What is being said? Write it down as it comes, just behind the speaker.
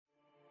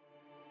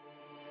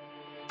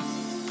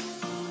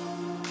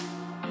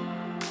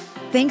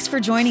Thanks for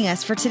joining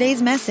us for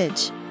today's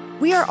message.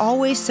 We are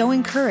always so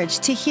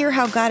encouraged to hear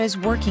how God is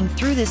working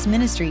through this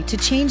ministry to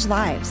change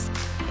lives.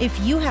 If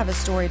you have a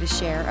story to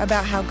share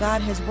about how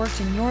God has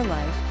worked in your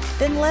life,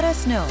 then let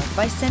us know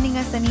by sending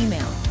us an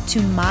email to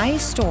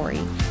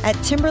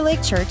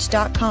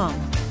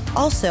mystory@timberlakechurch.com.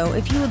 Also,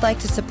 if you would like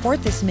to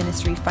support this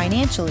ministry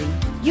financially,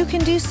 you can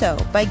do so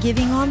by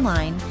giving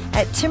online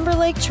at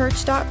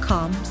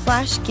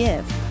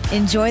timberlakechurch.com/give.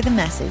 Enjoy the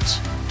message.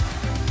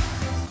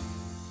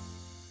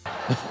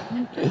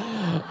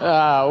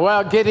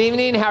 Well, good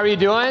evening. How are you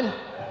doing?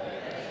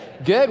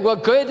 Good. Well,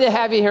 good to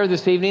have you here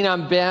this evening.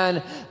 I'm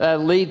Ben,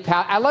 lead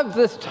pastor. I love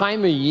this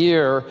time of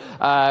year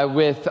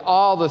with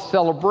all the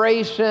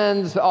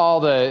celebrations, all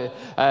the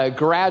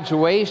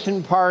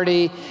graduation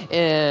parties,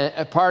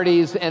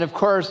 and of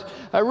course,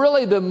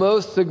 really the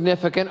most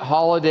significant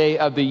holiday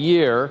of the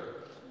year,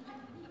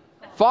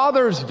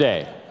 Father's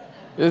Day.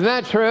 Isn't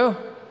that true?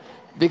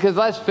 Because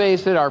let's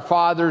face it, our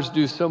fathers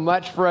do so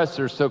much for us.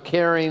 They're so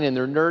caring and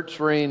they're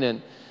nurturing,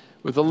 and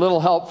with a little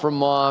help from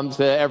moms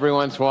every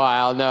once in a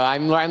while. No,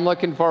 I'm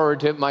looking forward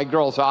to it. My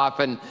girls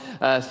often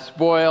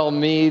spoil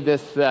me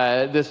this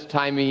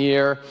time of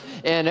year.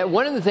 And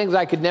one of the things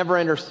I could never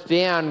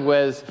understand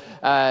was,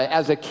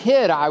 as a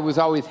kid, I was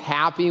always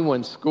happy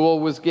when school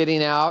was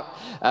getting out.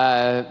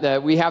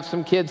 We have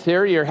some kids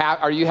here.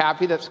 Are you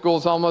happy that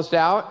school's almost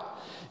out?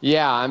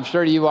 Yeah, I'm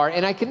sure you are.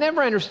 And I could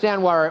never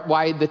understand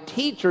why the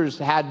teachers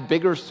had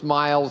bigger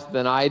smiles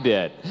than I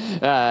did.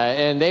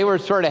 And they were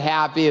sort of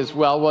happy as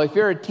well. Well, if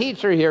you're a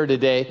teacher here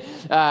today,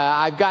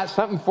 I've got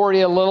something for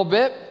you a little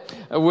bit.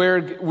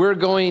 We're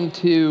going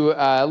to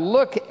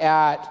look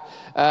at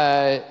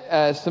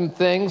some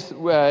things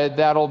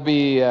that'll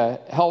be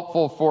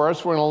helpful for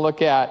us. We're going to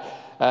look at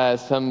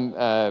some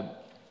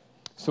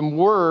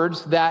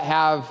words that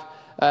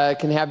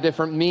can have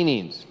different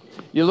meanings.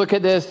 You look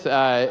at this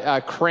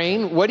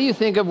crane. What do you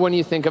think of when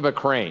you think of a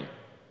crane?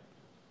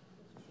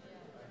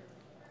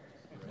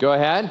 Go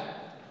ahead.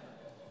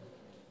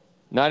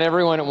 Not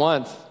everyone at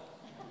once.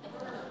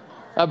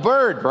 A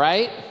bird,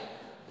 right?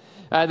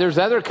 There's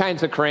other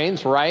kinds of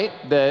cranes, right?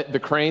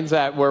 The cranes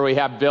where we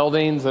have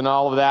buildings and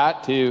all of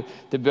that to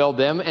build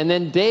them. And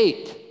then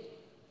date.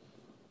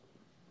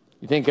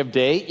 You think of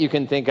date, you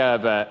can think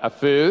of a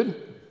food.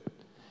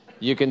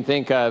 You can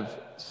think of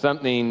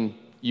something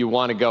you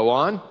want to go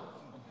on.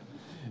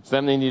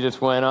 Something you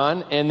just went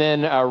on. And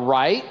then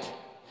right,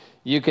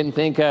 you can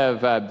think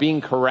of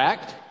being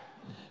correct.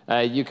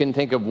 You can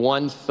think of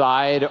one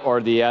side or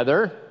the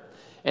other.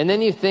 And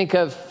then you think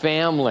of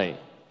family.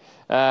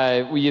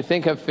 You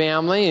think of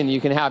family, and you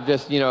can have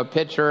just, a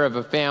picture of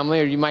a family,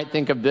 or you might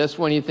think of this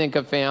when you think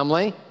of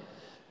family,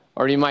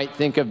 or you might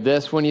think of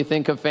this when you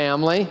think of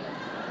family.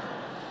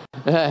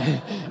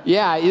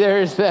 Yeah,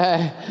 there's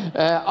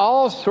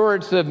all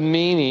sorts of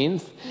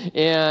meanings,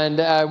 and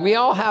we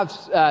all have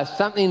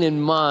something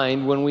in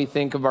mind when we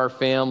think of our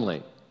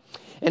family.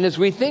 And as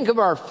we think of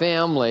our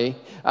family,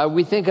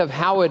 we think of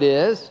how it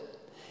is,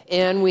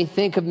 and we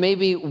think of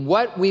maybe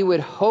what we would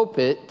hope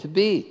it to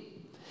be.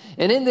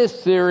 And in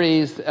this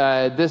series,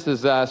 This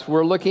Is Us,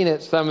 we're looking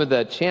at some of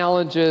the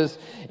challenges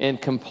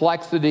and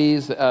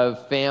complexities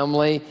of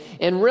family.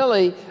 And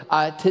really,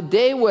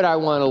 today what I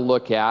want to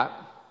look at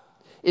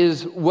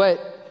is what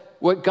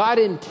God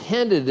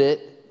intended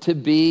it to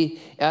be,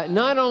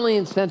 not only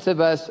in sense of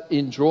us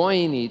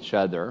enjoying each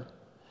other,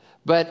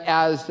 but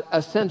as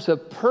a sense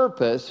of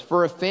purpose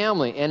for a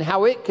family and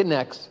how it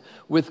connects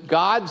with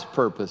God's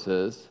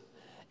purposes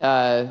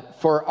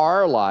for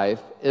our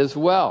life as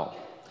well.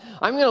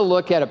 I'm going to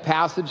look at a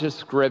passage of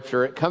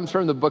Scripture. It comes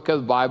from the book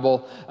of the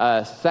Bible,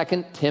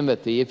 2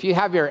 Timothy. If you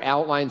have your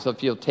outlines,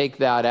 if you'll take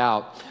that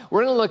out,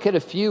 we're going to look at a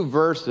few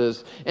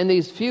verses, and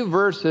these few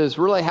verses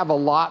really have a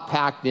lot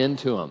packed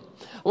into them.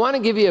 I want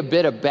to give you a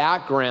bit of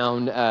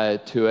background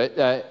to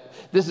it.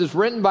 This is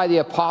written by the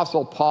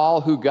Apostle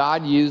Paul, who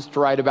God used to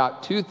write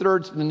about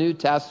 2/3 of the New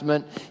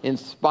Testament,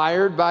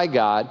 inspired by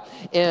God.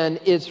 And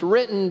it's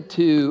written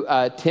to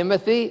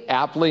Timothy,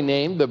 aptly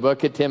named the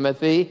book of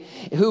Timothy,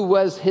 who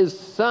was his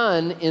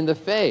son in the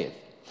faith.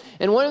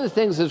 And one of the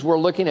things as we're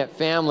looking at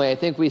family, I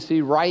think we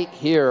see right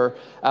here,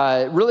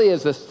 really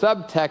as a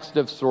subtext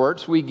of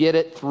sorts, we get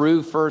it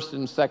through 1st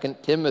and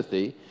 2nd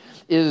Timothy,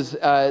 is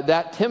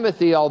that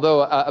Timothy,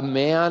 although a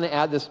man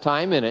at this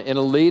time and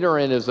a leader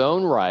in his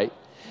own right,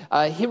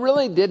 he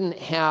really didn't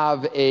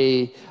have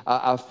a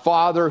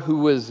father who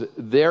was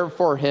there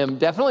for him,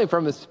 definitely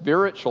from a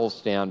spiritual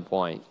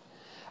standpoint.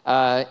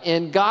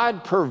 And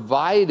God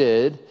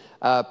provided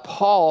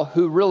Paul,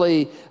 who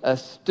really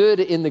stood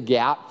in the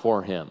gap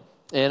for him.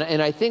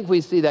 And I think we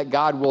see that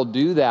God will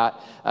do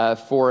that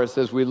for us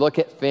as we look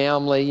at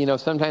family.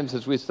 Sometimes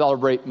as we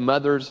celebrate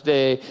Mother's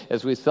Day,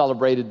 as we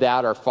celebrated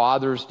that, or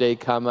Father's Day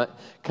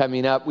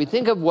coming up, we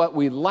think of what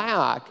we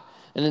lack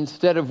and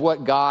instead of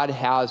what God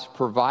has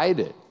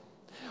provided.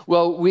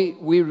 Well, we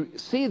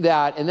see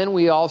that, and then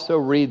we also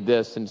read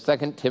this in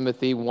 2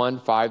 Timothy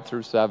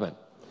 1:5-7.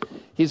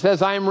 He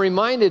says, I am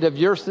reminded of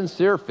your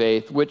sincere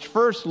faith, which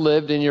first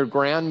lived in your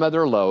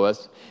grandmother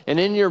Lois and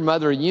in your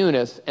mother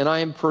Eunice, and I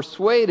am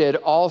persuaded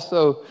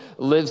also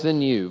lives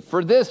in you.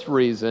 For this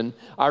reason,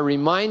 I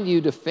remind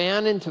you to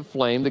fan into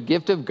flame the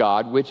gift of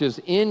God, which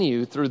is in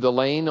you through the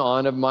laying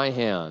on of my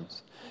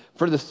hands.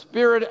 For the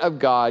Spirit of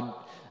God,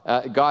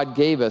 God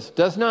gave us,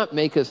 does not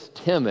make us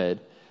timid,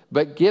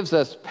 but gives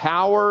us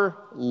power,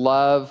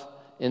 love,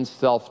 and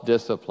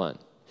self-discipline.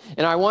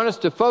 And I want us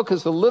to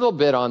focus a little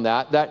bit on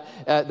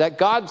that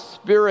God's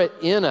Spirit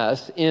in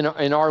us, in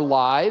our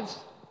lives,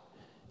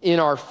 in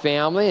our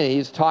family, and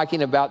he's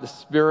talking about the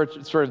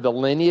spirit, sort of the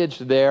lineage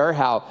there,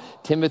 how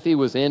Timothy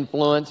was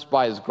influenced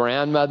by his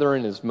grandmother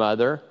and his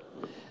mother,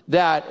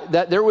 that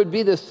there would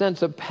be this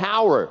sense of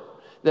power,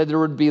 that there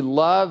would be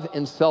love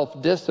and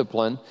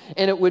self-discipline,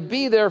 and it would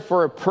be there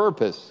for a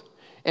purpose.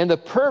 And the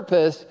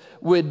purpose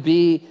would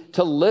be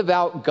to live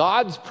out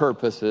God's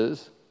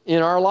purposes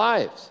in our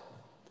lives.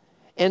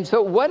 And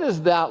so what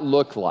does that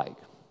look like?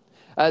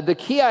 The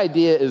key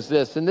idea is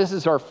this, and this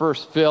is our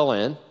first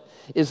fill-in,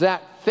 is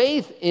that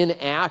faith in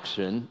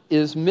action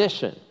is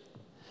mission.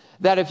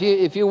 That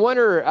if you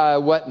wonder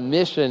what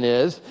mission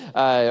is,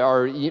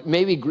 or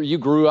maybe you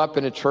grew up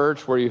in a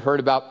church where you heard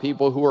about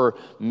people who were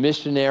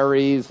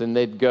missionaries and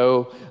they'd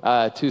go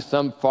to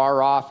some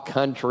far-off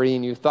country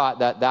and you thought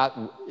that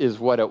is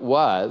what it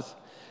was,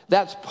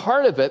 that's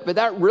part of it, but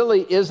that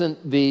really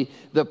isn't the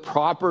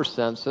proper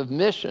sense of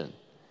mission.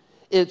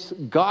 It's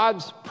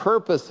God's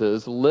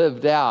purposes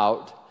lived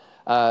out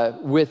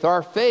with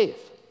our faith.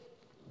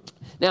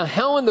 Now,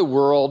 how in the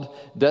world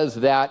does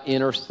that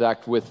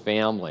intersect with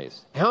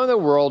families? How in the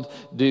world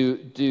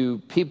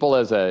do people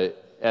as an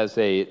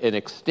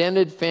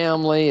extended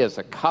family, as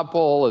a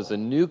couple, as a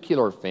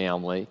nuclear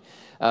family,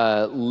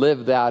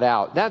 live that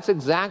out? That's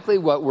exactly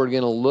what we're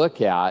going to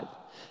look at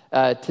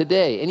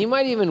today. And you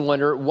might even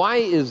wonder, why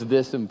is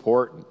this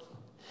important?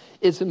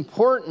 It's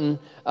important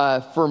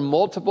for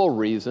multiple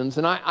reasons,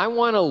 and I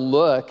want to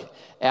look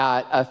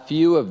at a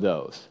few of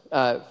those.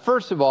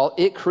 First of all,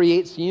 it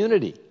creates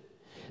unity.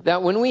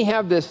 That when we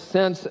have this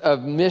sense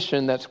of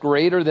mission that's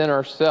greater than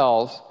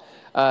ourselves,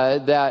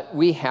 that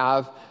we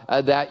have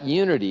that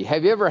unity.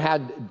 Have you ever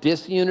had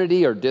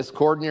disunity or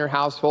discord in your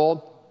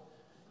household?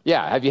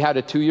 Yeah, have you had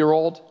a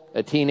 2-year-old,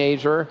 a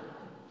teenager,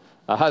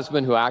 a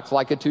husband who acts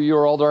like a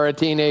 2-year-old or a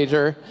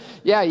teenager?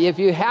 Yeah, if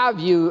you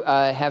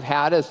have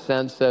had a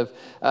sense of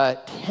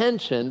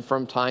tension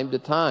from time to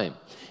time.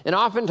 And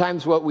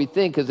oftentimes what we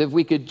think is if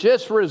we could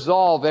just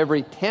resolve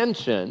every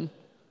tension,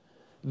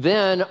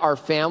 then our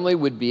family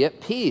would be at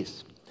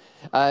peace.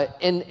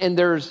 And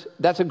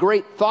that's a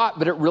great thought,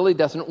 but it really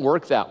doesn't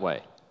work that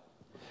way.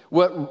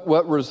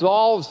 What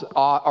resolves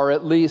or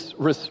at least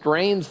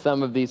restrains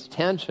some of these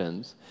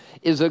tensions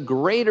is a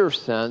greater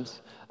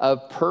sense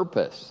of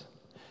purpose.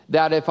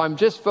 That if I'm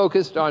just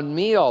focused on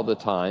me all the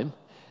time,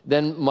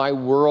 then my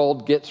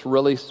world gets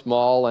really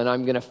small and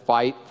I'm going to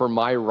fight for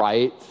my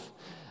rights.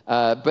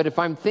 But if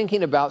I'm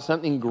thinking about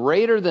something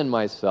greater than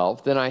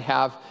myself, then I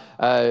have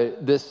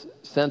this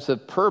sense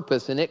of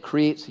purpose, and it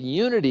creates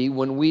unity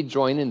when we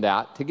join in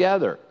that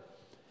together.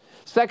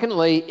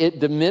 Secondly,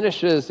 it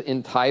diminishes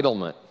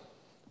entitlement.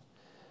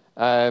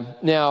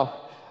 Now,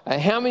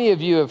 how many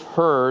of you have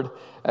heard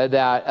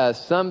that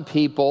some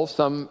people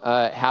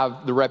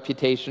have the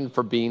reputation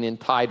for being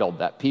entitled?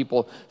 That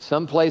people,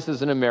 some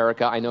places in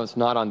America, I know it's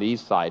not on the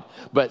east side,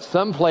 but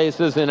some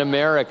places in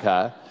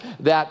America,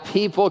 that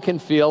people can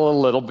feel a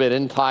little bit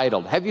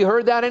entitled. Have you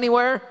heard that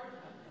anywhere?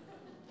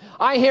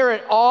 I hear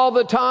it all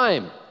the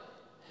time.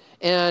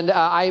 And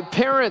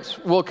parents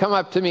will come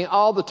up to me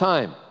all the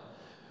time.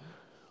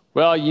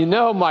 Well, you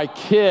know, my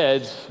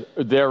kids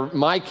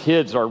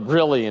are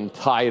really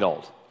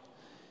entitled.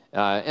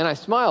 And I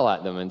smile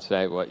at them and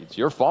say, well, it's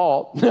your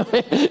fault.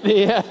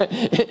 Yeah.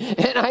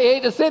 And I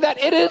hate to say that.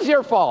 It is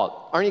your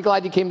fault. Aren't you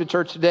glad you came to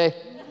church today?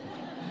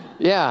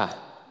 Yeah.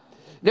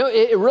 No,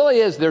 it really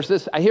is. There's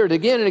this, I hear it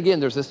again and again.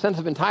 There's this sense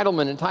of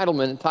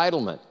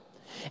entitlement.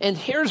 And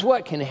here's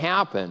what can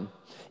happen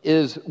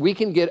is we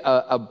can get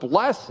a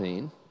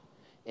blessing.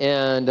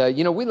 And,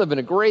 we live in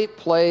a great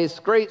place,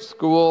 great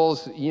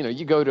schools,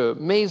 you go to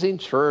amazing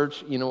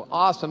church,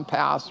 awesome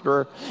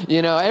pastor,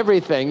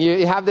 everything.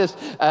 You have this,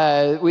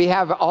 we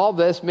have all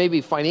this,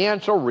 maybe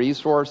financial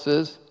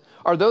resources.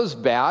 Are those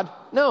bad?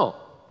 No,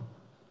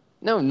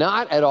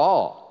 not at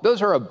all.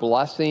 Those are a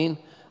blessing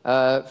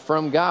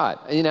from God,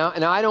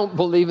 and I don't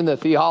believe in the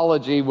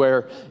theology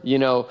where,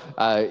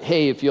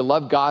 hey, if you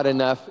love God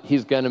enough,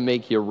 he's going to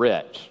make you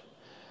rich.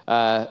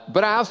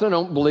 But I also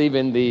don't believe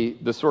in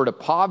the sort of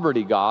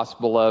poverty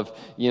gospel of,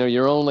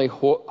 you're only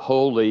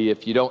holy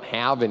if you don't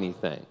have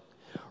anything.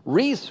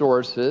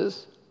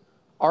 Resources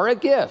are a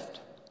gift.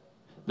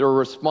 They're a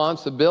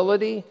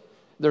responsibility.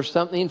 They're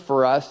something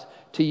for us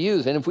to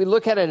use. And if we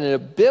look at it in a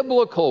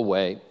biblical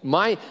way,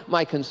 my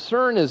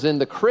concern is in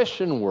the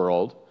Christian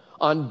world,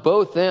 on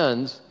both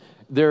ends,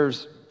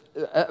 there's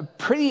a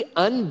pretty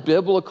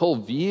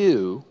unbiblical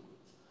view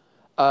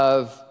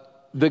of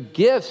the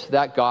gifts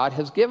that God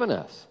has given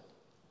us.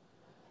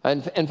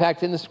 And in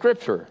fact, in the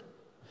scripture,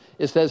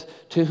 it says,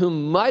 to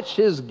whom much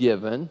is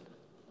given,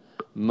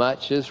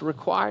 much is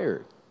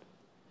required.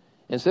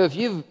 And so if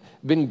you've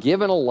been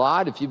given a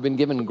lot, if you've been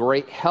given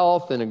great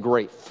health and a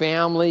great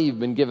family, you've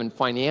been given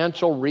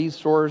financial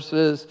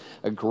resources,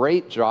 a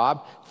great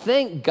job,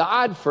 thank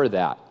God for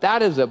that.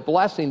 That is a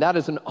blessing. That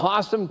is an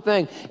awesome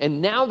thing.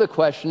 And now the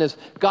question is,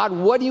 God,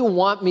 what do you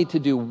want me to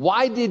do?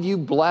 Why did you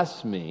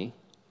bless me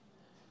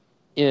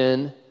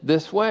in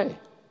this way?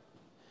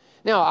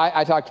 Now,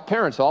 I talk to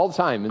parents all the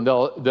time, and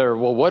they're,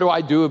 well, what do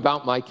I do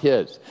about my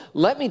kids?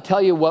 Let me tell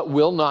you what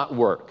will not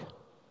work,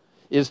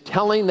 is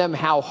telling them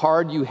how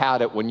hard you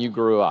had it when you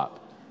grew up.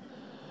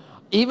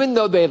 Even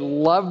though they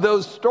love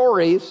those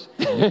stories,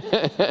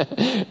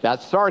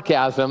 that's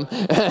sarcasm,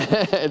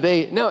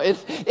 it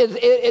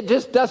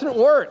just doesn't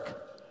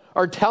work.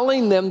 Or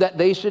telling them that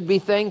they should be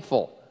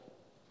thankful.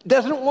 It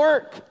doesn't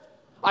work.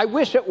 I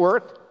wish it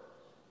worked.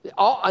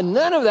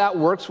 None of that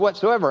works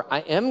whatsoever.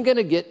 I am going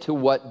to get to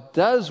what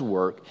does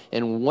work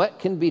and what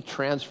can be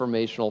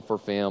transformational for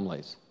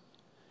families.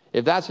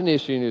 If that's an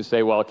issue and you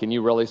say, well, can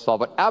you really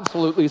solve it?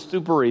 Absolutely,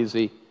 super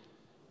easy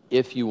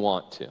if you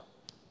want to.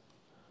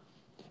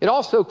 It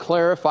also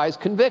clarifies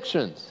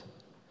convictions.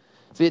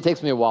 See, it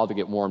takes me a while to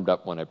get warmed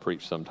up when I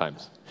preach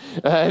sometimes.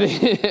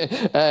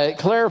 It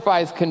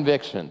clarifies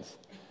convictions.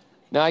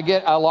 Now, I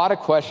get a lot of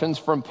questions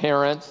from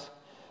parents.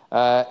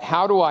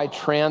 How do I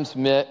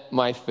transmit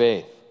my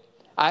faith?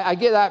 I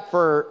get that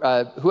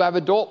for who have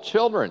adult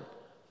children.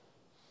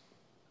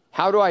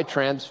 How do I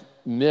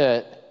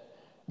transmit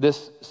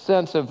this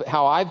sense of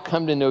how I've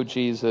come to know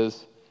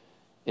Jesus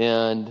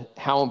and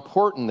how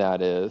important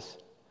that is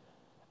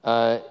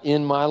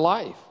in my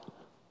life?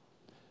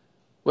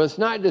 Well, it's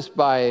not just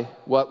by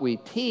what we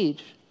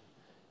teach,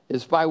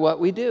 it's by what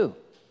we do.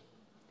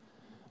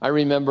 I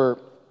remember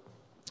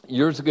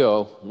years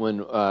ago when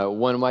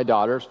one of my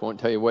daughters, won't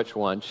tell you which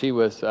one, she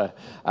was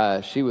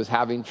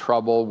having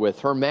trouble with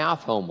her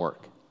math homework.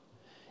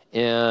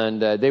 And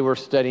they were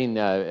studying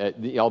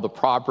all the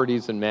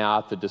properties in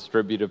math, the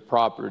distributive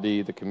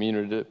property, the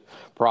commutative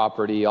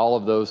property, all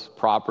of those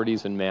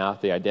properties in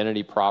math, the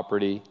identity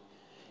property.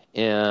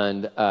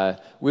 And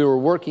we were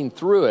working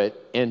through it,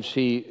 and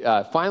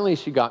finally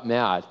she got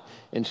mad,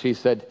 and she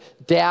said,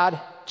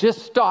 Dad,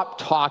 just stop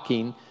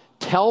talking.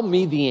 Tell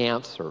me the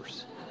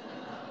answers.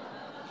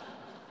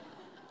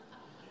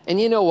 And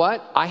you know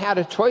what? I had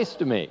a choice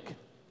to make.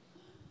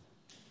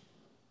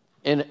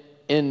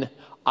 And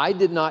I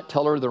did not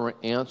tell her the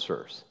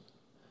answers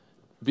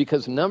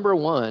because, number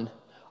one,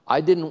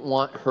 I didn't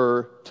want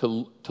her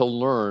to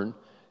learn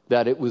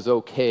that it was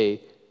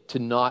okay to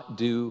not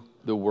do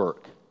the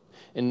work.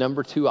 And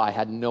number two, I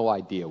had no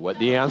idea what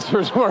the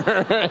answers were.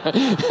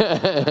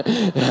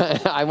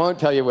 I won't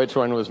tell you which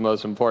one was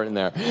most important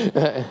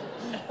there.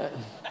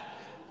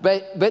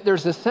 But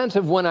there's a sense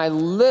of when I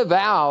live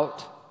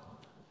out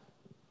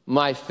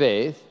my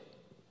faith,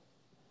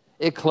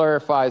 it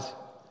clarifies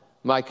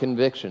my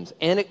convictions,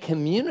 and it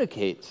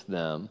communicates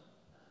them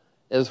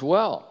as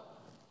well.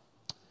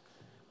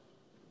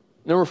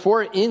 Number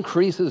four, it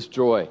increases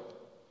joy.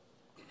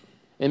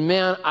 And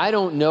man, I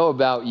don't know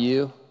about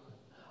you.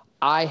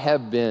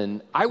 For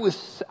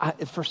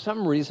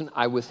some reason,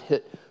 I was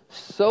hit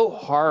so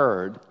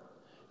hard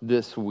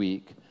this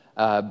week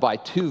by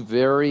two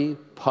very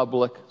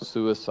public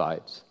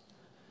suicides.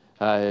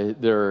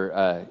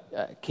 They're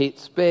Kate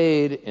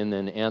Spade and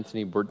then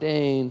Anthony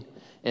Bourdain.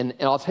 And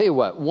I'll tell you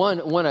what,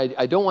 one,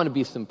 I don't want to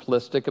be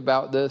simplistic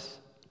about this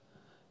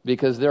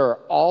because there are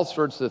all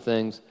sorts of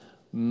things,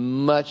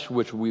 much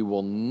which we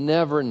will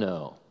never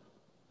know,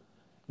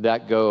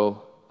 that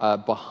go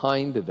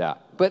behind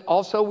that. But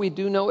also we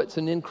do know it's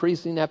an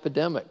increasing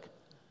epidemic.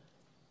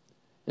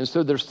 And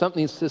so there's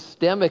something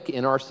systemic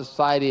in our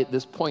society at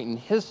this point in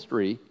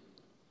history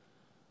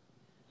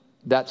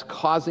that's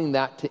causing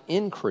that to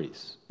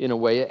increase in a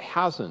way it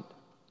hasn't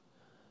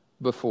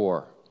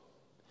before.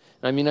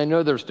 I mean, I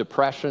know there's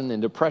depression,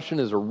 and depression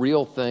is a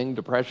real thing.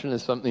 Depression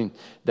is something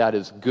that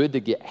is good to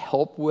get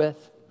help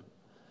with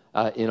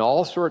in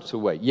all sorts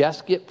of ways.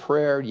 Yes, get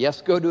prayer.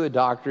 Yes, go to a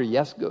doctor.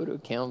 Yes, go to a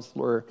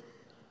counselor.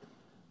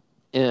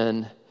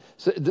 And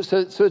so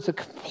it's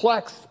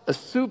a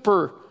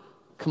super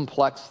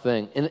complex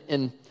thing.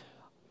 And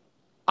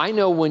I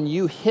know when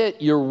you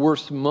hit your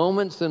worst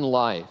moments in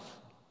life,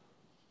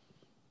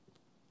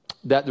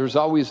 that there's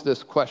always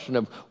this question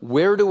of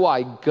where do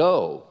I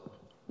go?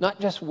 Not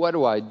just what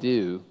do I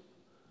do,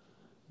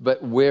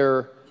 but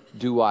where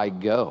do I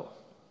go?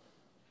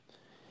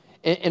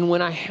 And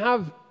when I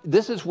have,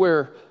 this is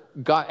where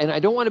God, and I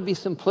don't want to be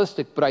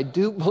simplistic, but I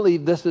do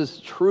believe this is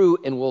true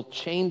and will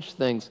change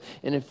things.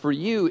 And if for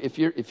you, if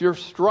you're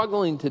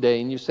struggling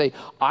today and you say,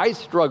 I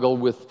struggle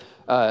with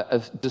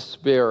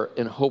despair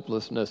and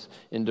hopelessness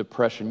and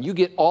depression, you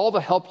get all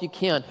the help you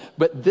can,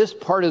 but this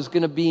part is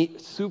going to be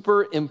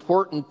super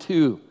important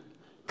too,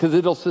 because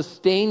it'll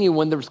sustain you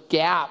when there's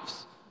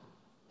gaps,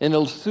 and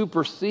it'll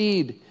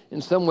supersede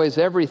in some ways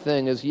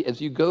everything as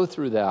you go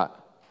through that.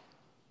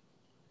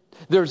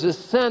 There's a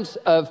sense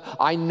of,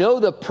 I know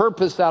the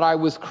purpose that I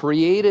was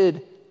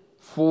created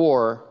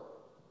for,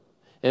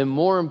 And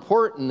more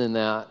important than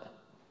that,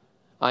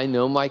 I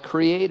know my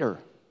Creator.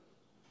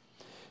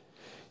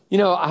 You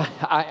know,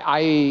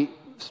 I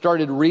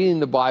started reading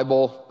the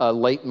Bible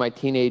late in my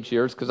teenage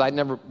years because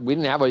we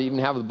didn't even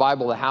have the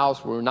Bible at the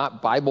house. We were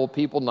not Bible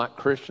people, not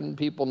Christian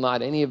people,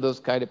 not any of those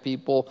kind of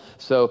people.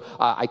 So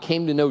I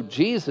came to know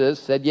Jesus,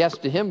 said yes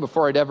to him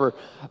before I'd ever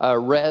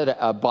read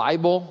a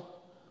Bible.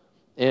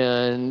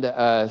 And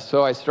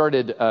so I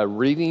started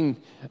reading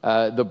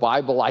the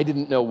Bible. I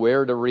didn't know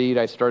where to read.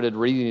 I started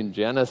reading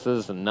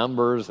Genesis and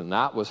Numbers, and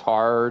that was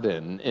hard,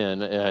 and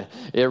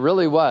it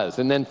really was.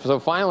 And then so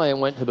finally I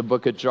went to the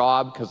book of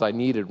Job because I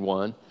needed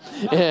one.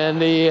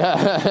 And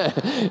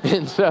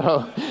and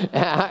so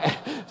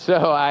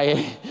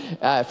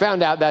I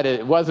found out that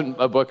it wasn't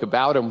a book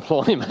about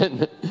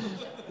employment.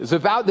 It's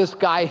about this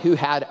guy who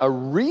had a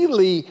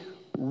really,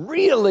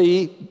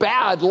 really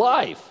bad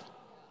life.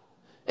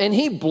 And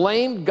he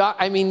blamed God.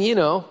 I mean, you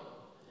know,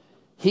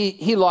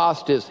 he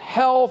lost his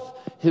health,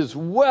 his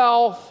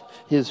wealth,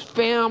 his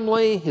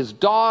family, his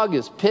dog,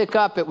 his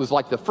pickup. It was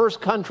like the first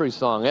country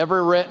song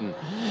ever written.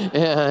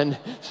 And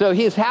so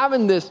he's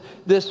having this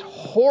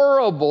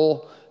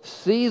horrible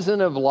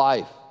season of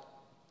life.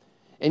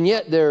 And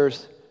yet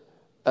there's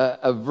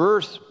a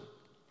verse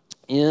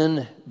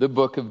in the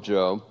book of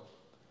Job,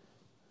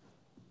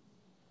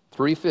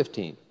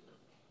 3:15.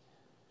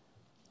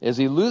 As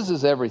he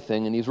loses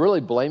everything, and he's really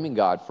blaming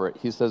God for it,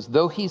 he says,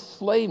 though he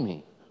slay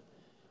me,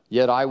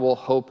 yet I will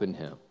hope in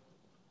him.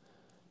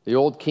 The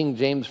old King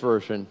James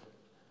Version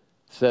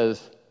says,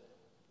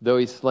 though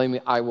he slay me,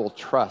 I will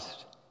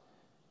trust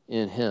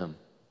in him.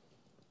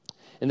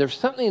 And there's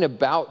something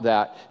about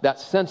that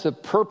sense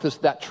of purpose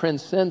that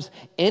transcends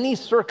any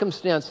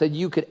circumstance that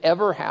you could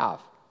ever have.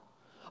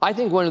 I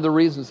think one of the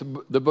reasons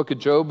the book of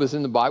Job is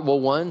in the Bible,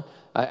 one,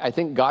 I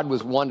think God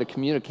was wanting to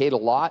communicate a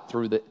lot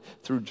through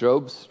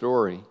Job's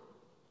story.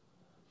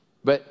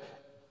 But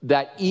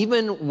that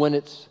even when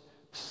it's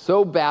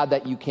so bad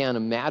that you can't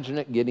imagine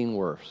it getting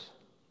worse,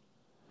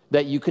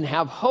 that you can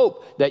have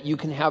hope, that you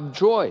can have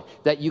joy,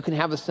 that you can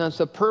have a sense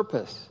of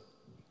purpose.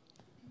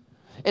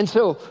 And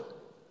so,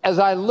 as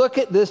I look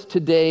at this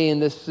today in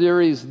this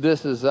series,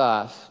 This Is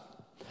Us,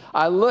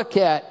 I look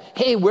at,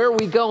 hey, where are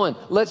we going?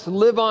 Let's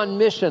live on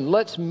mission.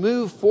 Let's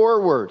move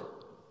forward.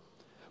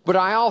 But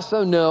I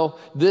also know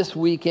this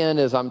weekend,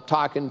 as I'm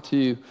talking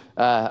to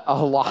a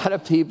lot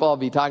of people, I'll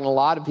be talking to a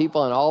lot of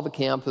people on all the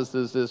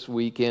campuses this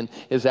weekend,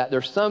 is that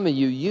there's some of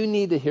you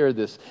need to hear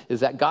this,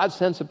 is that God's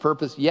sense of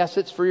purpose, yes,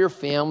 it's for your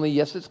family.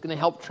 Yes, it's going to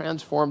help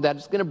transform that.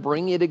 It's going to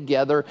bring you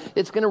together.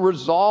 It's going to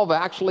resolve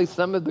actually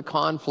some of the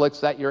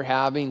conflicts that you're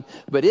having,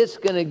 but it's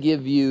going to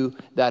give you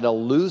that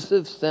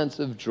elusive sense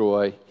of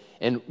joy.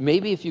 And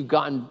maybe if you've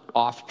gotten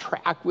off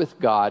track with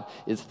God,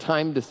 it's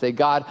time to say,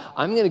 God,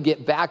 I'm going to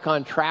get back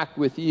on track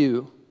with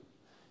you.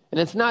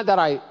 And it's not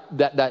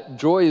that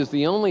joy is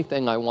the only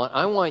thing I want.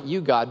 I want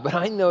you, God, but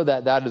I know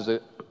that is a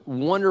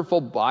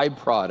wonderful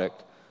byproduct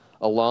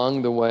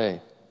along the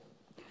way.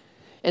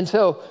 And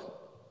so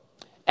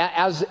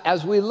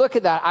as we look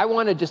at that, I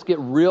want to just get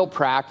real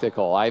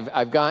practical.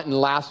 I've gotten the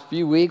last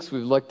few weeks,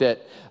 we've looked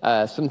at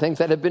some things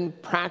that have been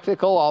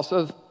practical,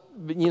 also,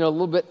 a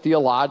little bit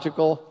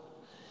theological.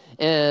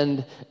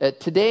 And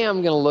today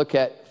I'm going to look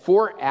at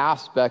 4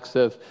 aspects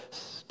of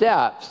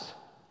steps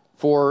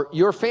for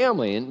your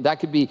family. And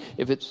that could be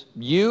if it's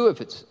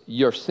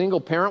your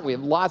single parent. We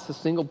have lots of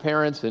single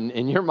parents,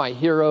 and you're my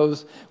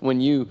heroes when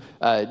you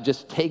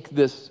just take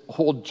this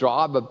whole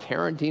job of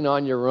parenting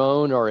on your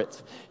own, or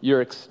it's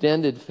your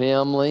extended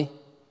family.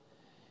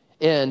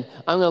 And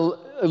I'm going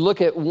to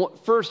look at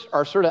first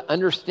our sort of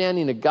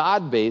understanding of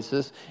God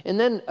basis, and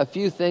then a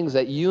few things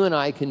that you and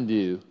I can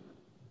do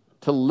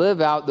to live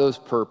out those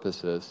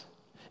purposes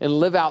and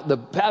live out the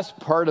best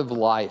part of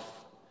life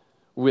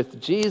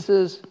with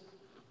Jesus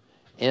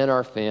and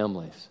our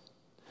families.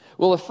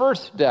 Well, the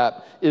first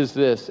step is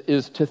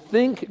to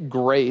think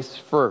grace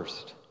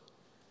first.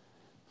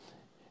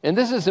 And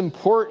this is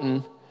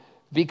important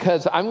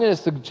because I'm going to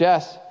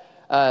suggest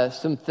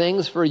some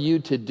things for you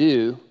to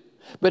do,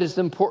 but it's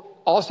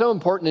also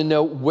important to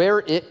know where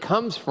it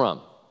comes from.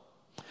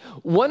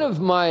 One of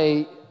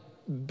my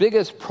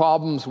biggest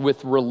problems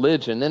with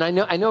religion, and I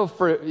know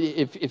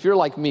if you're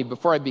like me,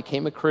 before I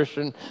became a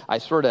Christian, I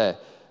sort of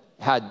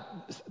had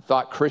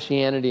thought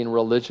Christianity and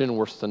religion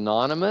were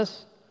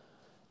synonymous.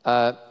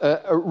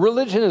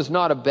 Religion is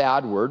not a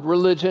bad word.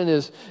 Religion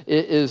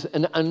is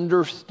an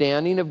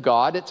understanding of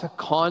God. It's a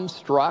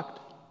construct.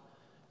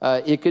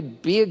 It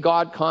could be a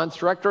God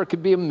construct, or it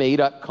could be a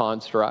made-up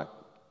construct.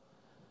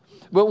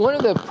 But one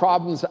of the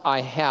problems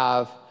I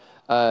have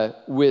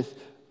with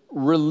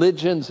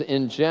religions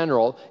in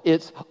general,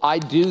 it's I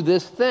do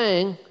this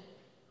thing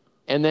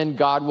and then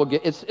God will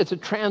get it's a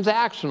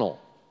transactional.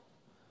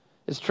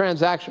 It's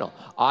transactional.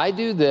 I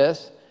do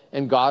this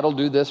and God will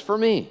do this for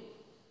me.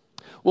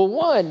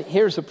 Well,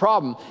 here's the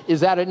problem,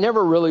 is that it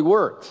never really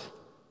works.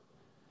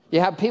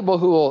 You have people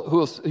who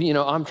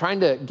will I'm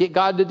trying to get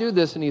God to do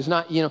this and he's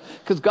not,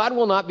 because God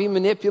will not be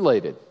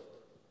manipulated.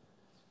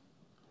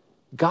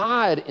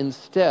 God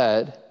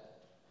instead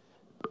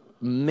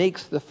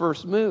makes the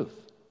first move.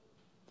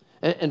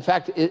 In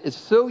fact, it's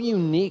so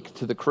unique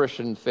to the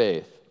Christian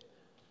faith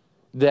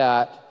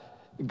that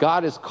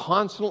God is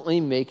constantly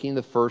making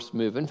the first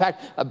move. In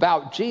fact,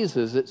 about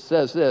Jesus, it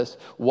says this: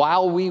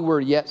 while we were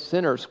yet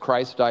sinners,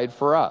 Christ died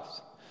for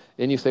us.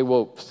 And you say,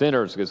 well,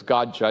 sinners, is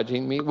God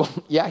judging me? Well,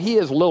 yeah, he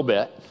is a little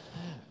bit.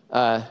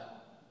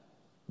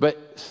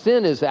 But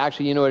sin is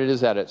actually, you know what it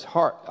is at its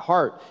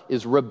heart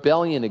is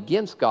rebellion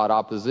against God,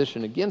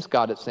 opposition against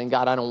God. It's saying,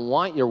 God, I don't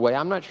want your way.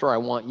 I'm not sure I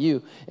want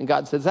you. And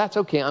God says, that's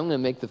okay. I'm going to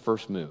make the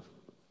first move.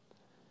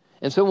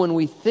 And so when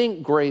we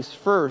think grace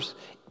first,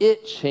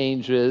 it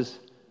changes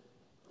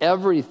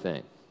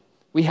everything.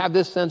 We have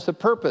this sense of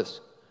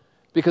purpose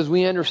because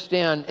we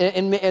understand,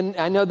 and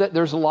I know that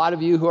there's a lot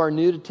of you who are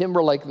new to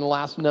Timberlake in the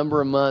last number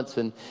of months,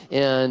 I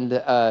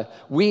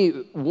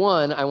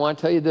want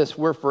to tell you this: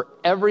 we're for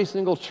every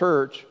single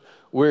church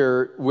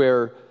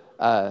where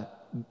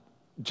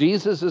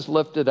Jesus is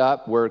lifted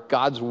up, where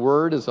God's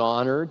word is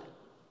honored.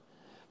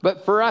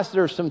 But for us,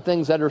 there are some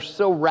things that are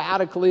so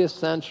radically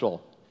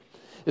essential,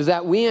 is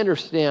that we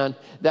understand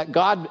that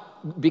God,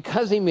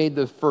 because he made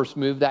the first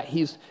move, that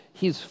he's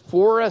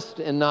for us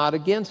and not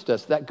against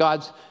us, that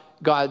God's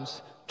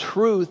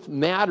truth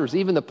matters,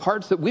 even the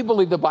parts that we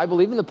believe the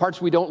Bible, even the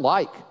parts we don't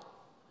like.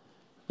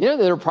 You know,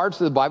 there are parts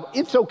of the Bible,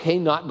 it's okay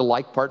not to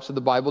like parts of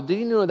the Bible. Do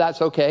you know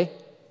that's okay?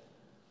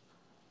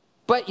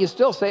 But you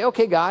still say,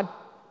 okay, God,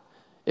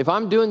 if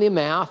I'm doing the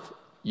math,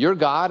 you're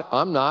God,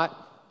 I'm not.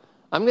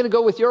 I'm going to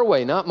go with your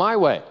way, not my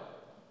way.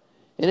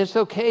 And it's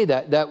okay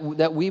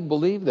that we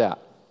believe that.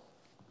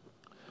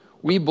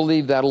 We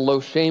believe that a low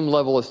shame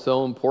level is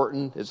so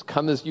important. It's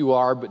come as you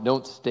are, but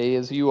don't stay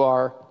as you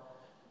are.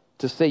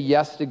 To say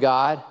yes to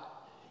God,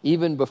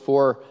 even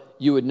before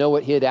you would know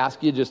what he had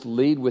asked you, just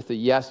lead with a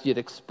yes. You'd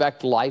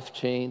expect life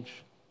change.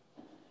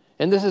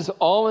 And this is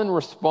all in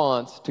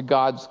response to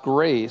God's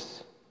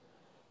grace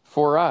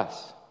for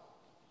us.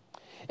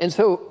 And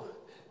so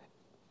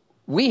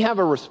we have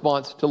a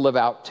response to live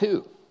out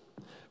too.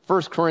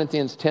 1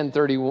 Corinthians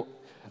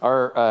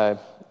 10:30,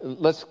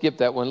 let's skip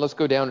that one. Let's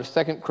go down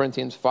to 2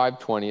 Corinthians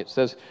 5:20. It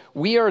says,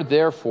 we are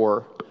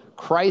therefore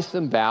Christ's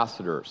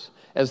ambassadors,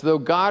 as though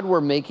God were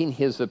making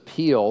his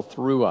appeal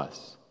through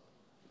us.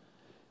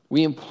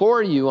 We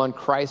implore you on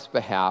Christ's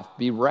behalf,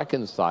 be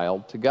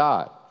reconciled to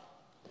God.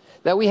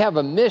 That we have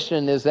a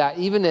mission is that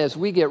even as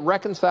we get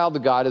reconciled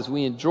to God, as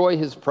we enjoy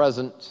his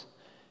presence,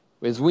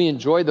 as we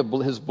enjoy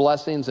his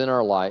blessings in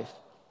our life,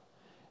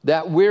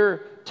 that we're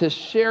to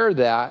share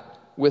that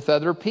with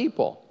other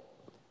people.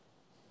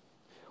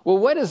 Well,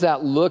 what does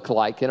that look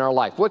like in our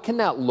life? What can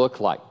that look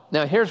like?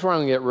 Now, here's where I'm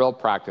going to get real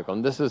practical.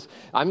 And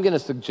I'm going to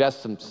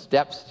suggest some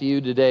steps to you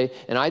today,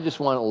 and I just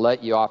want to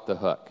let you off the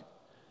hook.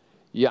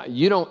 Yeah,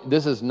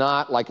 this is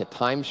not like a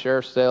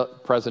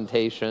timeshare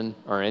presentation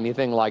or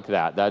anything like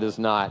that. That is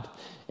not.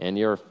 And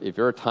if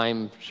you're a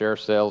timeshare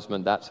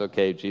salesman, that's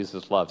okay.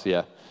 Jesus loves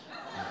you.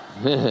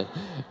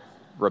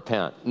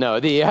 Repent. No,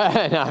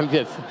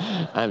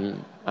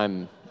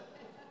 I'm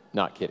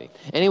not kidding.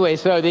 Anyway,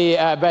 so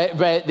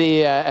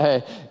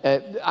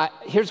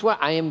here's what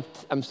I'm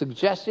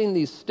suggesting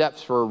these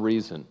steps for a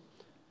reason.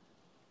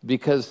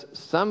 Because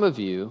some of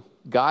you,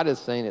 God is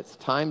saying it's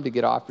time to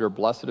get off your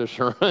blessed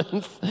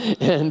assurance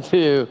and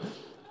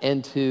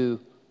to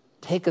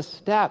take a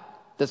step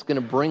that's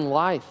going to bring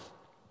life.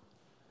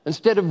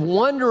 Instead of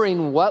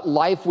wondering what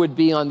life would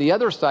be on the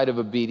other side of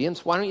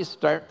obedience, why don't you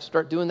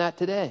start doing that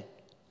today?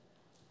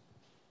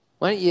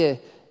 Why don't you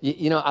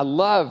I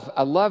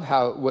love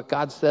how what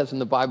God says in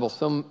the Bible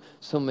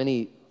so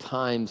many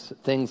times,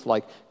 things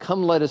like,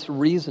 come let us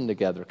reason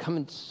together. Come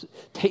and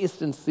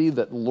taste and see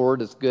that the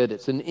Lord is good.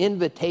 It's an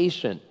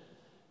invitation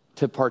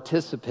to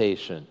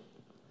participation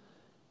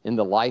in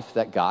the life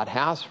that God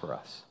has for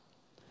us.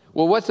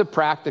 Well, what's a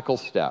practical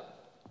step?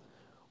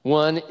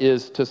 One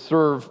is to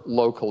serve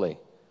locally.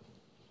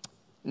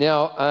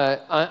 Now,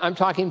 I'm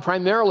talking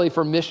primarily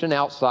for mission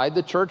outside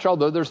the church,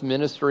 although there's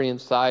ministry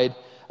inside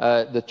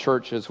the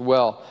church as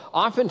well.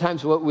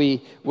 Oftentimes what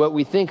we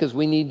think is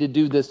we need to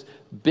do this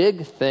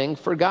big thing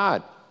for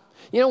God.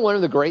 You know, one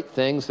of the great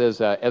things as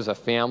a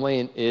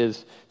family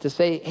is to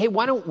say, hey,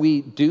 why don't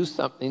we do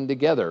something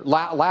together?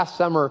 Last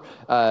summer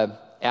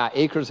at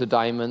Acres of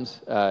Diamonds,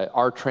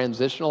 our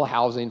transitional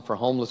housing for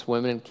homeless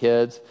women and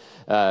kids,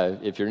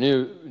 if you're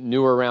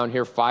newer around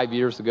here, 5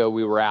 years ago,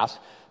 we were asked,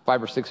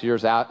 5 or 6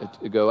 years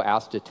ago,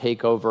 asked to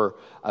take over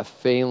a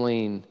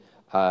failing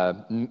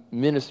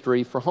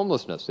ministry for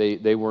homelessness.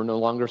 They were no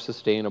longer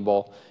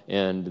sustainable,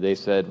 and they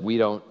said, we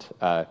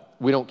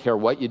don't care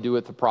what you do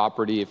with the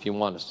property. If you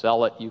want to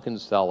sell it, you can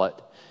sell it.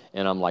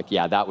 And I'm like,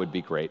 yeah, that would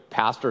be great.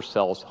 Pastor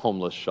sells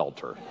homeless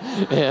shelter.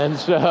 And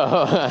so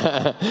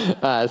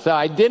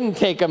I didn't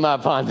take him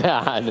up on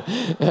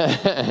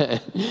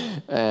that.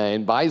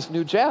 And buys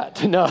new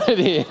jet. No,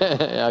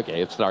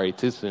 okay, sorry,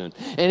 too soon.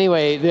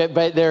 Anyway,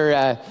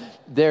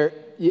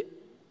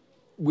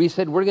 we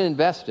said we're going to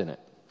invest in it.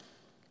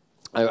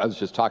 I was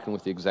just talking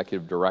with the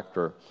executive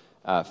director.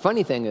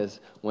 Funny thing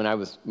is, when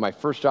my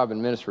first job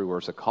in ministry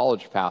was a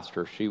college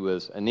pastor, she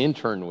was an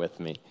intern with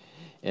me.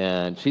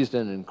 And she's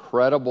done an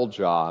incredible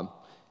job.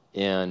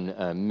 And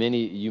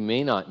many, you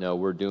may not know,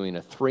 we're doing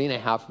a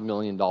 $3.5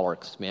 million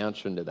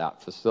expansion to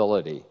that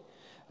facility.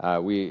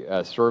 We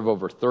serve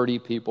over 30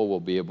 people. We'll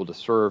be able to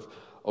serve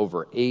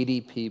over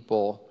 80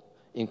 people.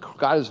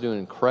 God is doing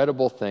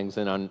incredible things.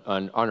 And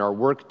on our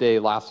work day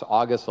last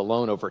August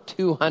alone, over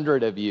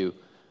 200 of you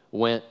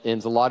went,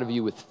 and a lot of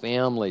you with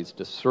families,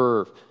 to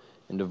serve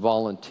and to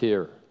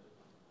volunteer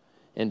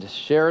and to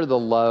share the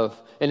love.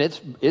 And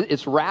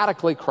it's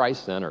radically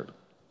Christ-centered.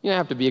 You don't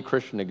have to be a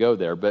Christian to go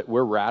there, but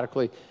we're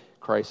radically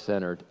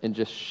Christ-centered, and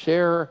just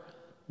share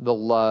the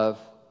love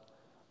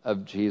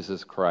of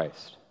Jesus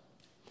Christ.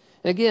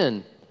 And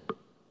again,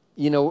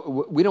 you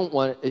know,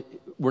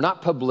 we're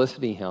not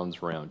publicity hounds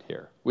around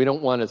here. We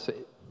don't want to say,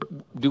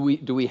 do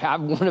we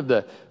have one of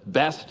the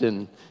best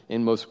and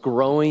most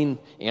growing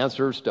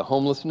answers to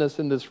homelessness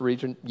in this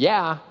region?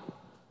 Yeah.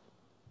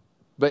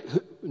 But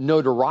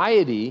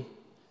notoriety,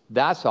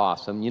 that's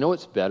awesome. You know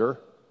what's better?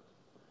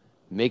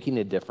 Making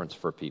a difference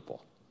for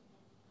people.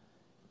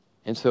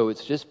 And so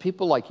it's just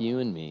people like you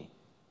and me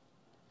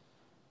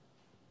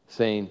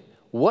saying,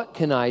 what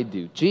can I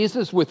do?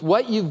 Jesus, with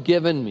what you've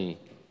given me,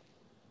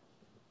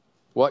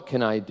 what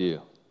can I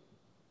do?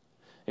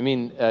 I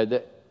mean,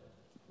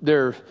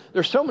 there's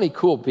so many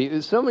cool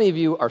people. So many of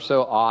you are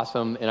so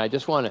awesome. And I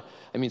just want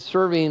to,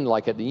 serving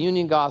like at the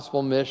Union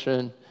Gospel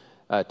Mission,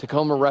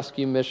 Tacoma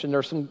Rescue Mission,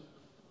 there's some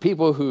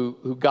people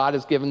who God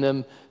has given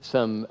them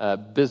some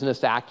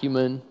business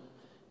acumen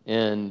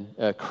and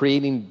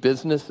creating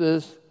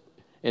businesses.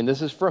 And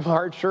this is from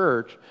our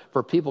church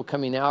for people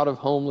coming out of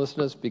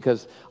homelessness,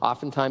 because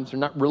oftentimes they're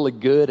not really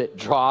good at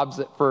jobs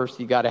at first.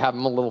 You got to have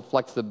them a little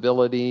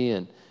flexibility.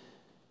 And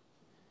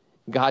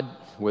God,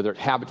 whether it's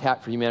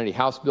Habitat for Humanity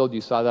house build,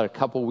 you saw that a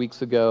couple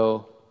weeks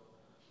ago.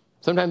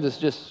 Sometimes it's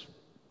just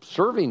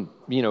serving,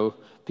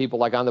 people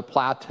like on the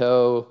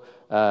plateau.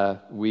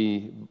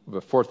 The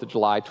 4th of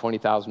July,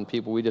 20,000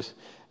 people. We just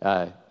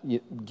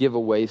give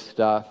away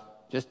stuff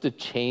just to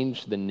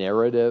change the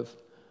narrative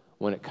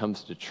when it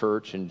comes to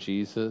church and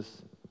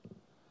Jesus.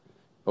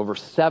 Over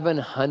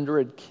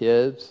 700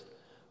 kids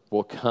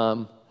will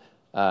come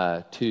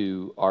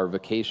to our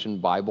vacation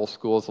Bible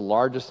school. It's the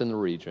largest in the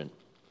region.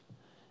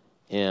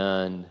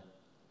 And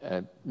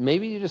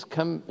maybe you just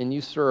come and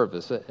you serve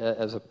as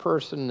a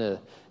person,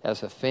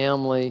 as a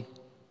family.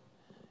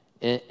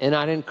 And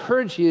I'd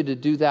encourage you to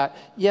do that,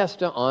 yes,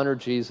 to honor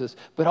Jesus,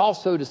 but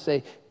also to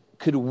say,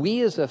 could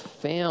we as a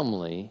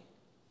family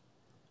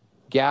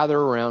gather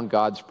around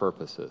God's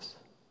purposes?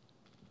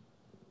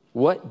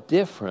 What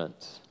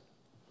difference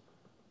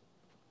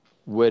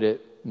would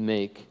it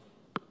make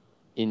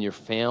in your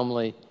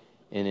family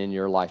and in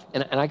your life?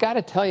 And I got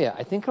to tell you,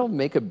 I think it'll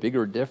make a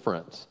bigger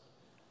difference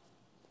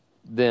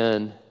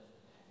than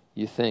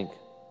you think.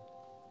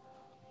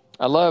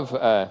 I love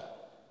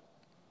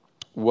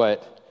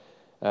what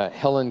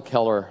Helen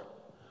Keller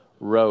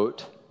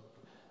wrote.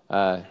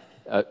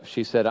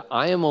 She said,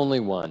 I am only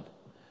one,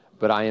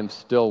 but I am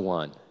still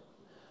one.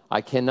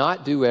 I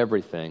cannot do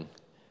everything,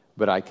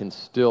 but I can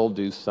still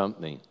do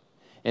something.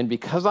 And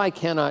because I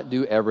cannot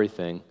do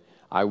everything,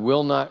 I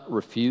will not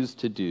refuse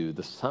to do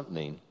the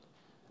something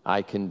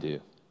I can do.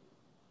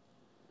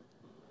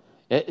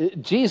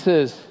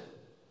 Jesus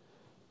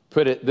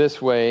put it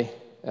this way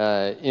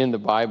in the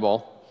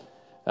Bible.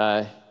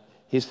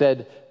 He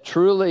said,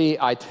 truly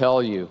I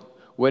tell you,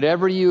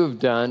 whatever you have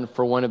done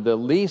for one of the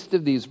least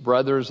of these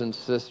brothers and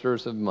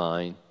sisters of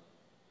mine,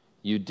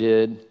 you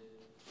did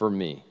for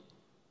me.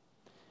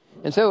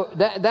 And so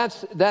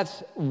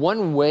that's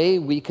one way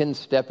we can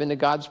step into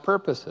God's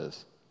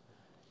purposes.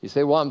 You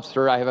say, well, I'm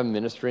sure I have a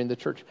ministry in the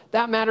church.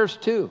 That matters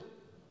too.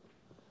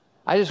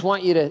 I just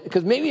want you to,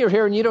 because maybe you're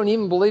here and you don't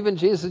even believe in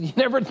Jesus. You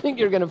never think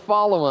you're going to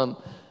follow him.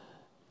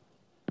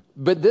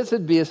 But this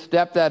would be a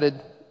step that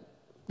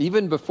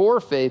even before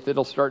faith,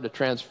 it'll start to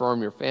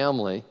transform your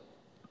family.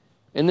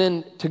 And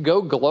then to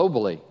go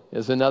globally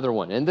is another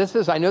one. And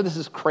I know this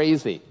is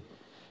crazy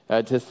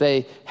to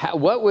say,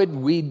 what would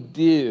we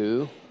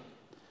do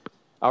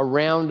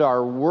around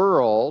our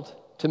world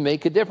to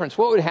make a difference?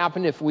 What would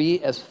happen if we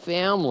as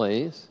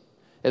families,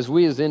 as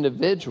we as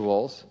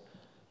individuals,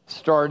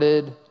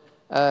 started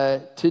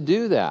to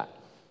do that?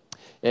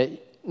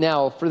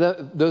 Now, for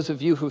those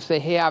of you who say,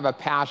 hey, I have a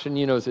passion,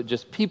 is it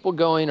just people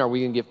going? Are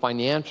we going to get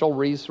financial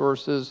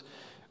resources?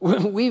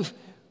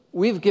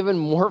 We've given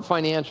more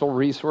financial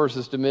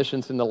resources to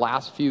missions in the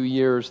last few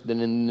years than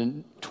in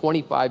the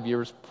 25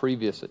 years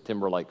previous at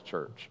Timberlake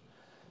Church.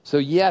 So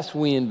yes,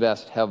 we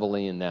invest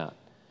heavily in that.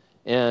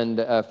 And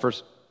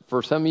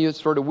for some of you,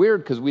 it's sort of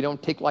weird because we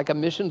don't take like a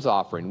missions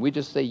offering. We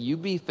just say, you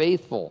be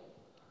faithful.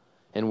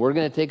 And we're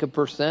going to take a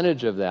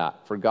percentage of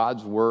that for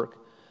God's work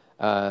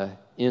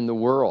in the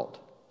world.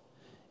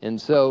 And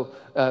so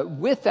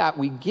with that,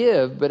 we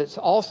give, but it's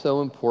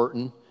also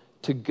important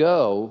to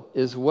go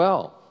as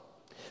well.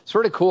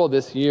 Sort of cool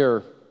this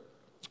year,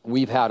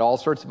 We've had all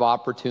sorts of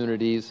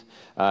opportunities.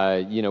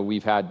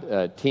 We've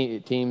had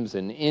teams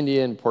in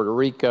India and Puerto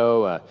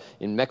Rico.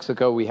 In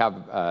Mexico, we have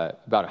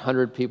about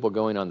 100 people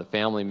going on the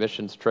family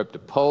missions trip to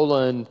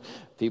Poland,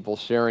 people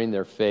sharing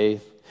their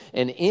faith.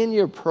 And in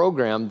your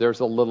program, there's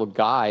a little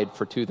guide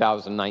for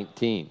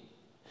 2019.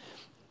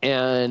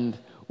 And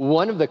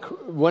one of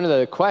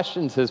the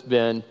questions has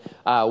been,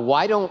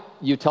 why don't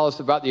you tell us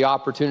about the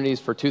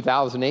opportunities for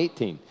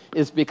 2018?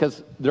 It's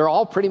because they're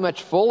all pretty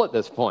much full at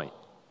this point.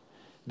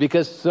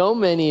 Because so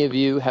many of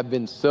you have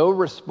been so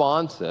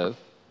responsive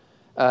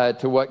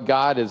to what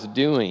God is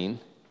doing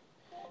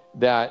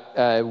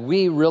that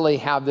we really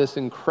have this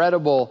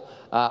incredible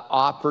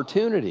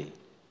opportunity.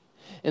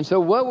 And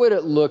so what would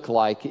it look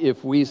like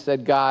if we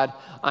said, God,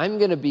 I'm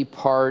going to be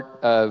part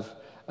of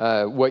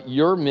what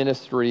your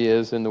ministry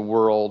is in the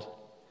world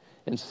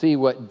and see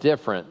what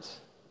difference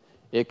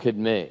it could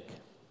make?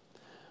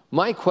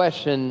 My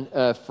question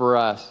for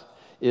us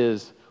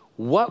is,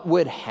 what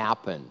would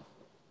happen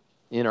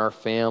in our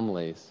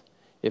families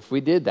if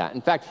we did that?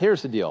 In fact,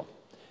 here's the deal.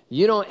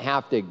 You don't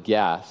have to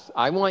guess.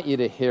 I want you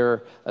to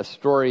hear a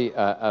story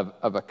of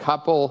a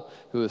couple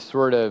who is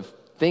sort of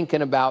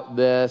thinking about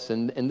this,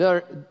 and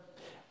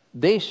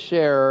they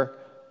share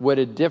what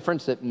a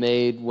difference it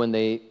made when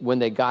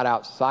they got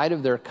outside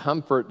of their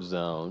comfort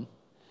zone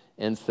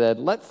and said,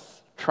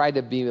 let's try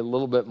to be a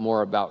little bit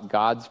more about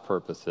God's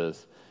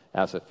purposes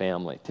as a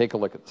family. Take a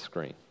look at the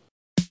screen.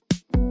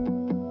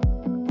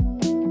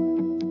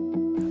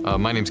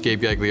 My name's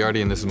Gabe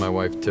Gagliardi, and this is my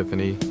wife,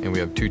 Tiffany, and we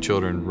have 2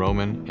 children,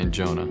 Roman and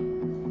Jonah.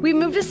 We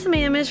moved to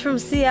Sammamish from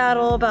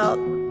Seattle about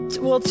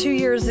 2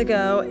 years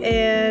ago,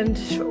 and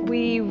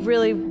we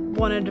really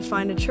wanted to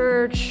find a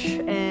church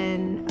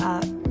and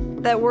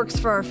that works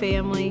for our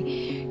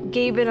family.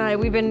 Gabe and I,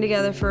 we've been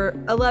together for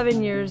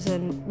 11 years,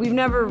 and we've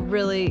never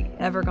really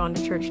ever gone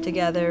to church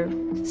together.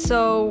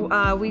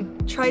 So we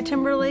tried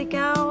Timberlake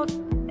out,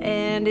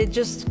 and it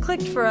just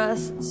clicked for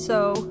us.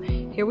 So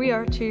here we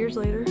are 2 years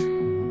later.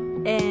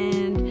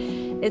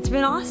 And it's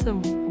been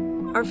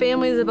awesome. Our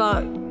family is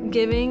about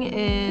giving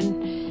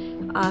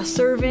and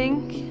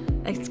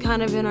serving. It's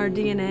kind of in our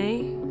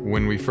DNA.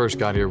 When we first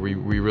got here, we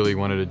really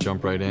wanted to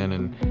jump right in,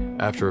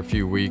 and after a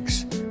few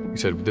weeks, we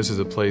said, this is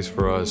a place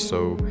for us,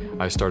 so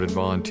I started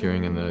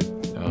volunteering in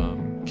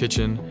the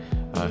kitchen,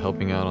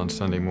 helping out on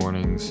Sunday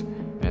mornings,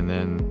 and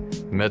then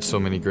met so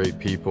many great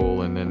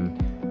people, and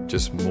then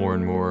just more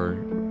and more,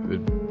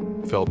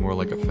 it felt more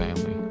like a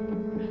family.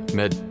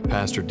 Met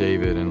Pastor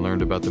David and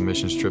learned about the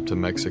missions trip to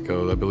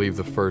Mexico, I believe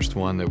the first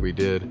one that we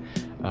did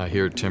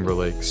here at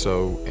Timberlake.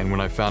 And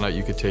when I found out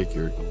you could take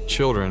your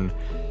children,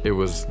 it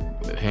was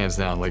hands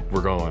down, like,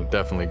 we're going,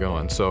 definitely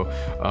going. So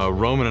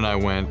Roman and I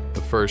went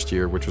the first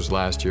year, which was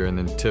last year, and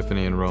then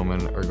Tiffany and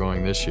Roman are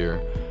going this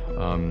year.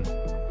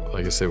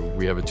 Like I said,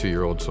 we have a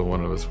 2-year-old, so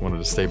one of us wanted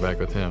to stay back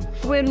with him.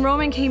 When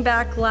Roman came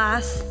back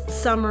last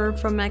summer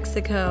from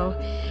Mexico,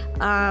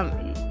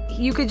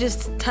 you could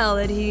just tell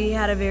that he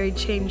had a very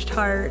changed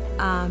heart.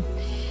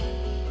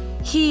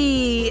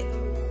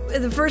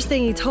 The first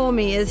thing he told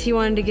me is he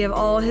wanted to give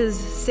all his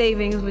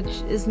savings,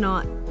 which is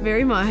not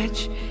very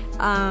much.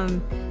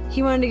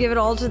 He wanted to give it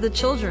all to the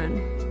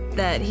children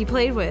that he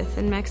played with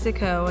in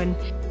Mexico, and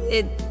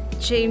it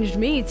changed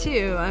me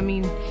too. I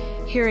mean,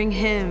 hearing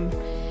him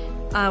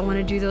want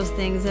to do those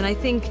things, and I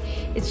think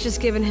it's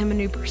just given him a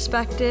new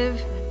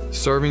perspective.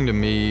 Serving to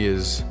me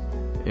is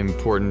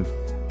important.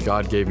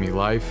 God gave me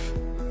life,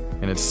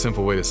 and it's a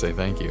simple way to say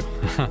thank you.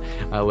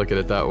 I look at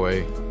it that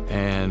way.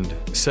 And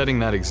setting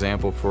that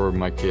example for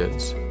my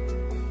kids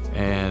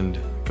and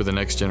for the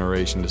next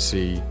generation to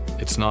see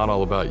it's not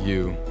all about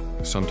you.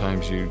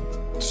 Sometimes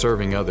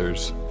serving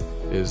others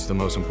is the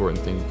most important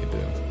thing you can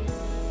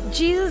do.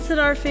 Jesus in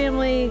our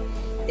family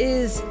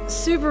is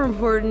super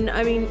important.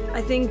 I mean,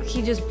 I think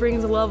he just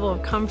brings a level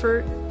of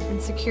comfort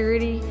and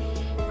security.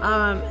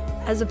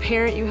 As a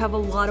parent, you have a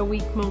lot of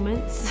weak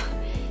moments.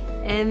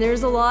 And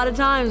there's a lot of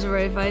times where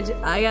if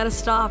I gotta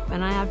stop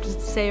and I have to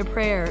say a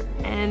prayer,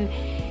 and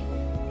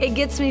it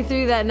gets me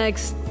through that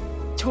next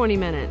 20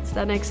 minutes,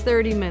 that next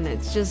 30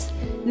 minutes, just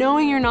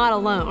knowing you're not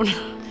alone.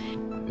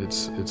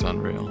 It's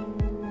unreal.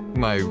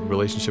 My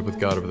relationship with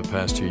God over the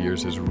past 2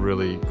 years has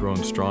really grown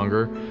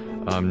stronger,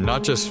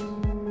 not just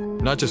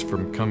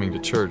from coming to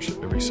church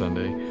every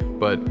Sunday,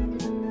 but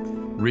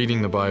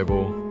reading the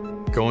Bible,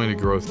 going to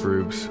growth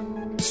groups,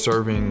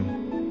 serving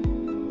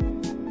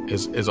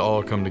is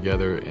all come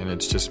together, and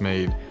it's just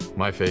made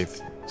my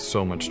faith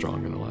so much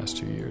stronger in the last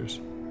 2 years.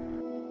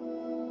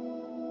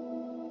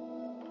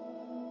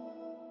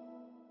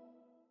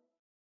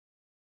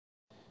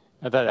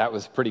 I thought that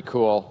was pretty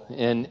cool.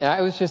 And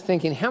I was just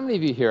thinking, how many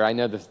of you here, I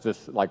know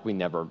this like we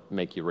never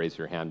make you raise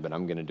your hand, but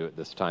I'm going to do it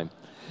this time.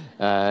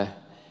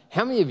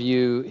 How many of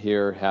you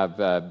here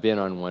have been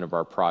on one of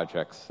our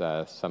projects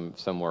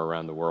somewhere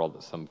around the world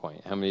at some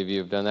point? How many of you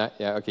have done that?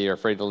 Yeah, okay, you're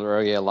afraid to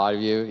look. Yeah, a lot of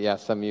you. Yeah,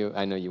 some of you.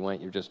 I know you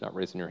went. You're just not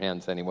raising your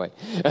hands anyway.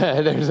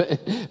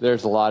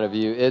 There's a lot of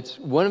you. It's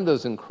one of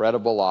those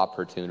incredible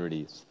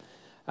opportunities.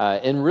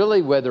 And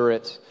really, whether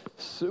it's,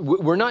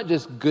 we're not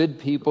just good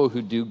people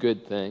who do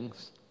good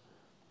things.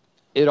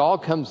 it all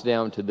comes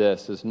down to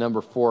this, is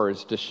number 4,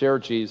 is to share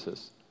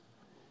Jesus.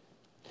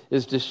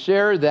 Is to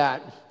share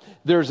that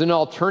there's an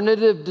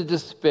alternative to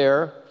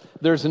despair.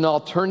 There's an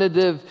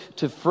alternative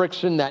to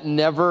friction that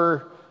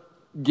never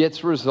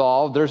gets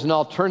resolved. There's an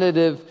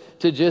alternative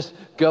to just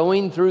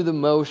going through the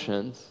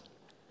motions.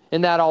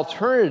 And that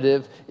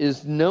alternative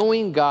is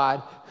knowing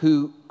God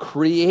who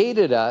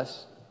created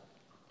us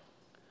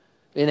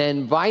and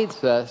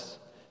invites us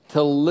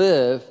to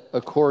live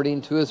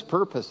according to his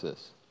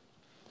purposes.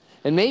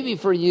 And maybe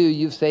for you,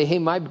 you say, hey,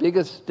 my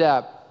biggest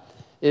step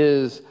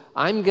is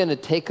I'm going to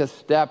take a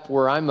step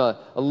where I'm a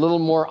little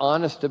more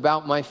honest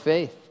about my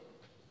faith.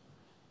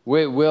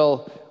 Where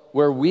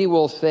we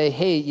will say,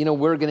 hey,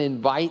 we're going to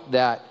invite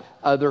that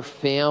other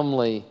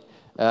family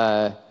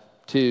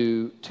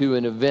to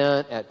an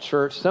event at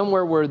church,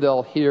 somewhere where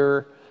they'll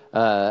hear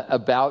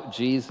about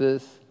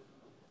Jesus,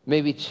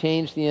 maybe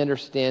change the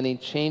understanding,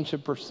 change the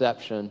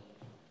perception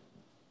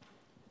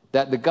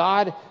that the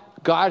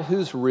God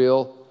who's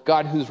real,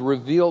 God who's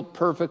revealed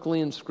perfectly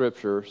in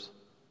scriptures,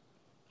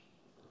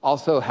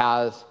 also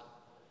has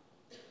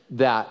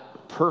that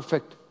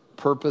perfect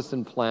purpose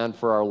and plan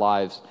for our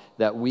lives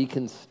that we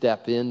can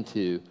step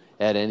into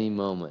at any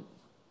moment.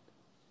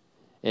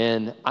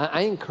 And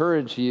I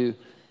encourage you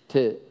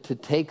to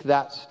take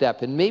that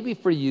step. And maybe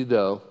for you,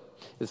 though,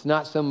 it's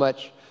not so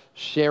much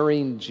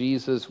sharing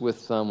Jesus with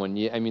someone.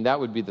 That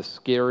would be the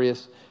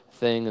scariest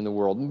thing in the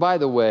world. And by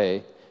the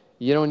way,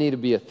 you don't need to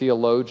be a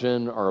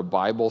theologian or a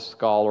Bible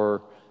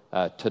scholar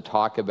to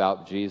talk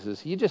about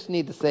Jesus. You just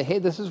need to say, hey,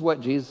 this is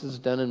what Jesus has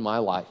done in my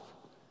life.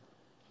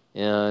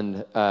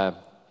 And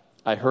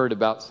I heard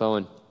about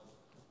someone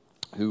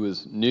who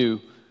was new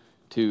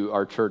to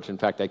our church. In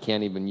fact, I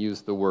can't even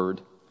use the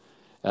word.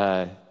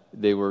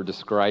 They were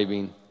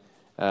describing,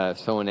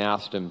 someone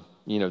asked him,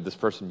 this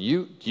person,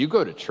 do you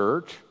go to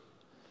church?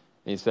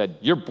 And he said,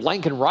 you're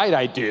blanking right,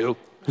 I do.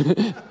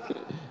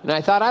 And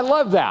I thought, I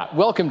love that.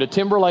 Welcome to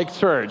Timberlake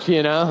Church,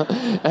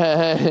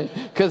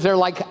 because they're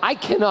like, I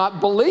cannot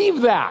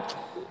believe that.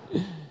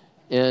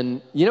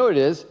 And you know what it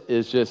is?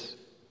 It's just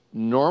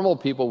normal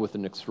people with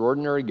an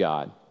extraordinary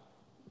God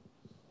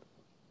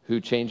who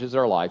changes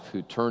our life,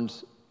 who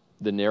turns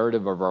the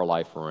narrative of our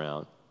life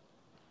around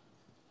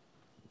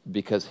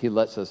because he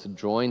lets us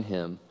join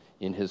him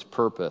in his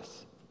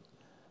purpose.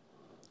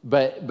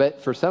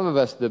 But for some of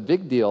us, the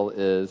big deal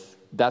is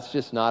that's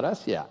just not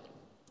us yet.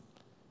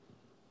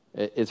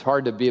 It's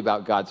hard to be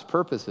about God's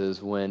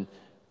purposes when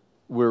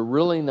we're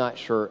really not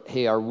sure,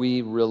 hey, are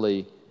we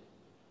really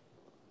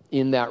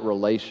in that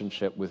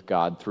relationship with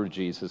God through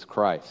Jesus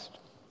Christ?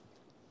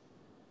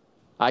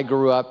 I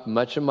grew up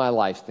much of my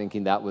life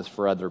thinking that was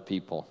for other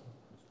people.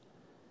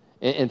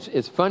 And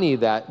it's funny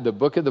that the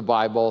book of the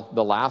Bible,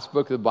 the last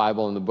book of the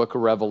Bible in the book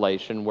of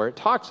Revelation, where it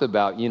talks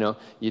about,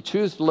 you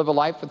choose to live a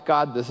life with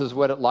God, this is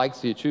what it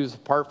likes. You choose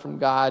apart from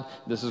God,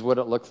 this is what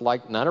it looks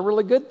like. Not a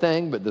really good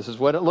thing, but this is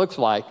what it looks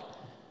like.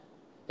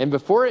 And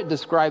before it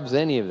describes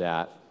any of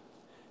that,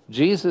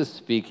 Jesus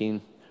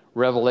speaking,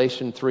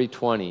 Revelation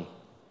 3:20,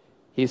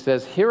 he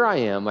says, here I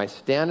am, I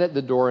stand at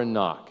the door and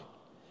knock.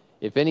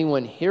 If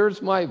anyone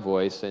hears my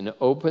voice and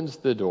opens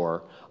the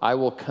door, I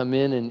will come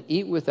in and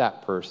eat with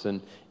that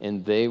person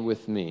and they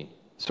with me.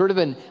 Sort of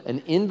an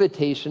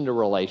invitation to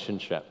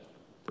relationship.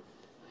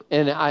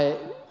 And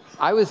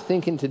I was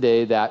thinking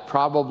today that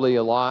probably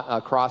a lot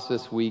across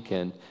this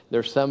weekend,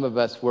 there's some of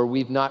us where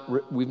we've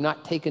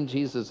not taken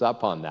Jesus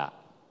up on that.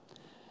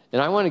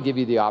 And I want to give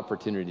you the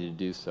opportunity to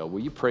do so. Will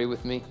you pray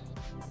with me?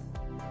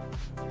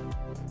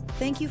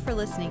 Thank you for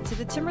listening to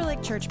the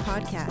Timberlake Church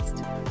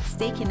podcast.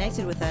 Stay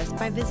connected with us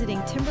by visiting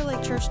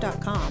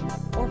timberlakechurch.com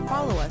or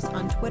follow us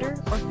on Twitter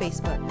or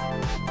Facebook.